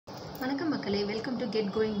வணக்கம் மக்களே, welcome to get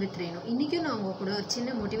going with Renu. இன்றைக்கும் நான் உங்கள் கூட ஒரு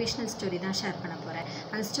சின்ன மோட்டிவேஷனல் ஸ்டோரி தான் ஷேர் பண்ண போகிறேன்.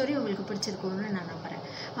 அந்த ஸ்டோரி உங்களுக்கு பிடிச்சிருக்கும்னு நான் நம்புகிறேன்.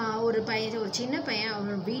 ஒரு சின்ன பையன்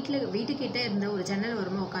அவன் வீட்டுக்கிட்ட இருந்த ஒரு ஜன்னல்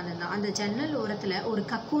ஓரமாக உட்காந்துருந்தான். அந்த ஜன்னல் ஓரத்தில் ஒரு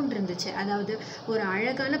கக்கூன் இருந்துச்சு. அதாவது ஒரு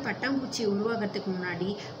அழகான பட்டாம்பூச்சி உருவாகிறதுக்கு முன்னாடி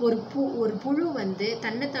ஒரு புழு வந்து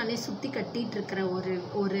தன்னைத்தானே சுற்றி கட்டிகிட்டு இருக்கிற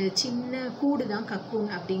ஒரு சின்ன கூடு தான் கக்கூன்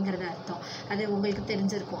அப்படிங்கிறது அர்த்தம். அது உங்களுக்கு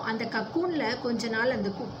தெரிஞ்சிருக்கும். அந்த கக்கூனில் கொஞ்ச நாள்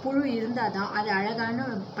அந்த புழு இருந்தால் தான் அது அழகான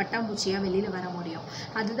பட்டாம்பூச்சியாக வெளியில் வர முடியும்.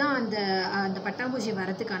 அதுதான் அந்த பட்டாம்பூச்சி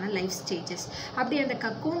வரதுக்கான லைஃப் ஸ்டேஜஸ். அப்படி அந்த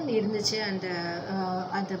கக்கூன் இருந்துச்சு அந்த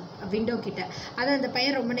விண்டோ கிட்ட. அதை அந்த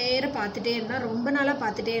பையன் ரொம்ப நேரம் பார்த்துட்டே இருந்தான். ரொம்ப நாளாக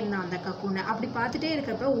பார்த்துட்டே இருந்தான் அந்த கக்கூனை. அப்படி பார்த்துட்டே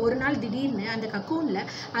இருக்கிறப்ப ஒரு நாள் திடீர்னு அந்த கக்கூனில்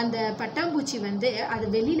அந்த பட்டாம்பூச்சி வந்து அது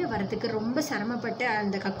வெளியில் வரத்துக்கு ரொம்ப சிரமப்பட்டு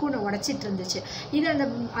அந்த கக்கூனை உடைச்சிட்டு இருந்துச்சு. இது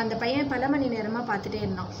அந்த பையன் பல மணி நேரமாக பார்த்துட்டே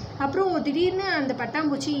இருந்தான். அப்புறம் திடீர்னு அந்த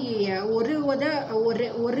பட்டாம்பூச்சி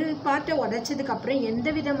ஒரு பார்ட்டை உடைச்சதுக்கு அப்புறம் எந்த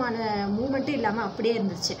விதமான மூமெண்ட்டும் இல்லாமல் அப்படியே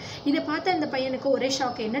இருந்துச்சு. இதை பார்த்து அந்த பையனுக்கு ஒரே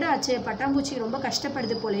ஷாக். என்னடா ஆச்சு, பட்டாம்பூச்சி ரொம்ப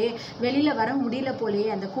கஷ்டப்படுது போலேயே, வெளியில் வர முடியல போலேயே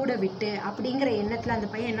அந்த கூடை விட்டு அப்படிங்கிற எண்ணத்தில் அந்த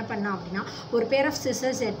பையன் என்ன பண்ணான் அப்படின்னா ஒரு பேர் ஆஃப்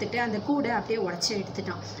சிசர்ஸ் எடுத்துட்டு அந்த கூடை அப்படியே உடச்சி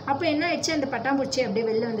எடுத்துட்டான். அப்போ என்ன ஆயிடுச்சு, அந்த பட்டாம்பூச்சி அப்படியே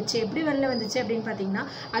வெளில வந்துச்சு. எப்படி வெளில வந்துச்சு அப்படின்னு பார்த்தீங்கன்னா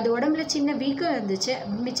அது உடம்புல சின்ன வீக்கம் இருந்துச்சு.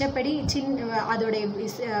 மிச்சப்படி அதோட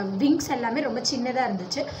விங்ஸ் எல்லாமே ரொம்ப சின்னதாக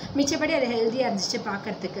இருந்துச்சு. மிச்சப்படி அது ஹெல்த்தியாக இருந்துச்சு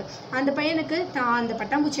பார்க்கறதுக்கு. அந்த பையனுக்கு தான் அந்த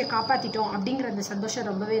பட்டாம்பூச்சியை காப்பாற்றிட்டோம் அப்படிங்கிற அந்த சந்தோஷம்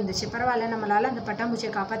ரொம்பவே இருந்துச்சு. பரவாயில்ல, நம்மளால் அந்த பட்டாம்பூச்சியை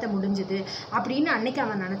காப்பாற்ற முடிஞ்சுது அப்படின்னு அன்னைக்கு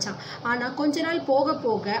அவன் நினச்சான். ஆனால் கொஞ்ச நாள் போக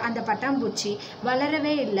போக அந்த பட்டாம்பூச்சி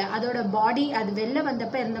வளரவே இல்லை. அதோட பாடி அது வெளில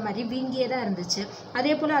வந்தப்போ இருந்த மாதிரி வீங்கியே தான் இருந்துச்சு.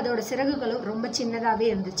 அதே போல் அதோட சிறகுகளும் ரொம்ப சின்னதாகவே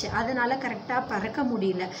இருந்துச்சு. அதனால கரெக்டாக பறக்க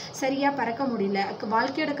முடியல, சரியாக பறக்க முடியல.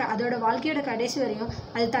 அதோட வாழ்க்கையோட கடைசி வரையும்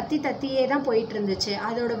அது தத்தியே தான் போயிட்டு இருந்துச்சு.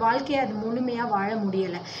 அதோட வாழ்க்கையை அது முழுமையாக வாழ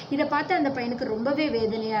முடியலை. இதை பார்த்து அந்த பையனுக்கு ரொம்பவே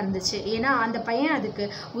வேதனையாக இருந்துச்சு. ஏன்னா அந்த பையன் அதுக்கு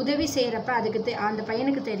உதவி செய்கிறப்ப அந்த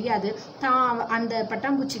பையனுக்கு தெரியாது தான் அந்த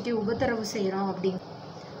பட்டாம்பூச்சிக்கு உபத்திரவு செய்கிறோம் அப்படின்னு.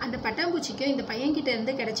 அந்த பட்டாம்பூச்சிக்கும் இந்த பையன்கிட்ட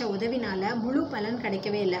இருந்து கிடைச்ச உதவினால முழு பலன்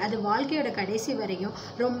கிடைக்கவே இல்லை. அது வாழ்க்கையோட கடைசி வரையும்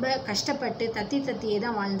ரொம்ப கஷ்டப்பட்டு தத்தியே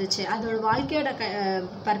தான் வாழ்ந்துச்சு. அதோட வாழ்க்கையோட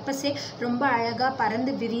பர்பஸே ரொம்ப அழகாக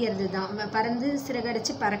பறந்து விரியறது தான், பறந்து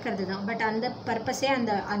சிறகடிச்சு பறக்கிறது தான். பட் அந்த பர்பஸே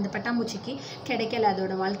அந்த பட்டாம்பூச்சிக்கு கிடைக்கல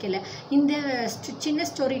அதோட வாழ்க்கையில். இந்த சின்ன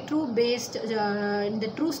ஸ்டோரி இந்த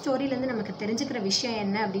ட்ரூ ஸ்டோரியிலேருந்து நமக்கு தெரிஞ்சுக்கிற விஷயம்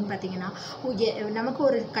என்ன அப்படின்னு பார்த்தீங்கன்னா, நமக்கு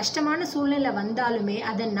ஒரு கஷ்டமான சூழ்நிலை வந்தாலுமே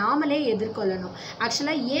அதை நாமளே எதிர்கொள்ளணும்.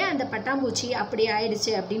 ஆக்சுவலாக ஏன் அந்த பட்டாம்பூச்சி அப்படி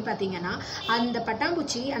ஆயிடுச்சு அப்படின்னு பார்த்தீங்கன்னா, அந்த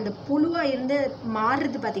பட்டாம்பூச்சி அந்த புழுவாக இருந்து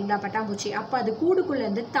மாறுறது பார்த்தீங்களா பட்டாம்பூச்சி, அப்போ அது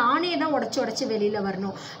கூடுக்குள்ளேருந்து தானே தான் உடச்சி வெளியில்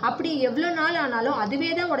வரணும். அப்படி எவ்வளோ நாள் ஆனாலும்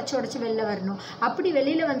அதுவே தான் உடச்சி வெளியில் வரணும். அப்படி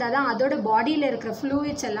வெளியில் வந்தால் தான் அதோட பாடியில் இருக்கிற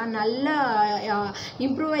ஃப்ளூயிட்ஸ் எல்லாம் நல்லா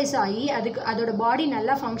இம்ப்ரூவைஸ் ஆகி அதோட பாடி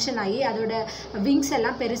நல்லா ஃபங்க்ஷன் ஆகி அதோட விங்ஸ்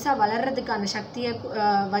எல்லாம் பெருசாக வளர்கிறதுக்கான சக்தியை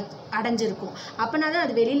அடைஞ்சிருக்கும். அப்போனா தான்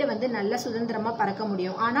அது வெளியில் வந்து நல்லா சுதந்திரமாக பறக்க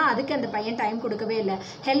முடியும். ஆனால் அதுக்கு அந்த பையன் டைம் கொடுக்கவே இல்லை.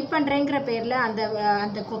 ஹெல்ப் பண்ணுறேங்கிற பேரில்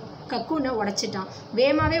அந்த கக்கூனை உடைச்சிட்டான்.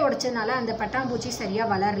 வேகமாகவே உடைச்சதுனால அந்த பட்டாம்பூச்சி சரியாக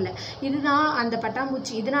வளரல. இதனால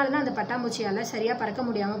தான் அந்த பட்டாம்பூச்சியால் சரியாக பறக்க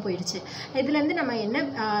முடியாமல் போயிடுச்சு. இதுலேருந்து நம்ம என்ன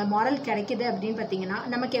மாரல் கிடைக்கிது அப்படின்னு பார்த்தீங்கன்னா,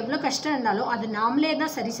 நமக்கு எவ்வளோ கஷ்டம் இருந்தாலும் அது நாமளே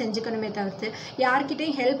தான் சரி செஞ்சுக்கணுமே தவிர்த்து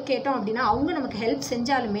யார்கிட்டையும் ஹெல்ப் கேட்டோம் அப்படின்னா அவங்க நமக்கு ஹெல்ப்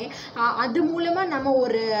செஞ்சாலுமே அது மூலமாக நம்ம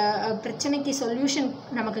ஒரு பிரச்சனைக்கு சொல்யூஷன்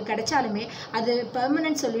நமக்கு கிடைச்சாலுமே அது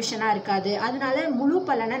பெர்மனன்ட் சொல்யூஷனாக இருக்காது. அதனால முழு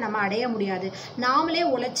பலனை நம்ம அடைய முடியாது. நாமளே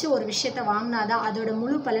உழைச்சி ஒரு விஷயத்தை வாங்கினாதான் அதோட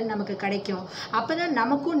முழு பலன் நமக்கு கிடைக்கும். அப்போ தான்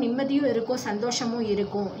நமக்கும் நிம்மதியும் இருக்கும், சந்தோஷமும்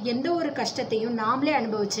இருக்கும். எந்த ஒரு கஷ்டத்தையும் நாமளே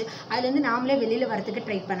அனுபவிச்சு அதுலேருந்து நாமளே வெளியில் வரதுக்கு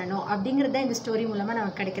ட்ரை பண்ணணும் அப்படிங்கிறது தான் இந்த ஸ்டோரி மூலமாக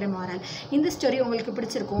நமக்கு கிடைக்கிற மாரல். இந்த ஸ்டோரி உங்களுக்கு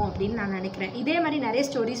பிடிச்சிருக்கும் அப்படின்னு நான் நினைக்கிறேன். இதே மாதிரி நிறைய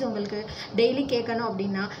ஸ்டோரிஸ் உங்களுக்கு டெய்லி கேட்கணும்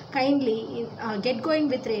அப்படின்னா kindly get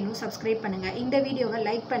going with Renu subscribe பண்ணுங்கள். இந்த வீடியோவை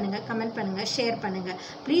லைக் பண்ணுங்கள், கமெண்ட் பண்ணுங்கள், ஷேர் பண்ணுங்கள்.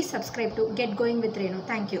 Please subscribe to get going with Renu.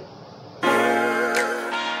 Thank you.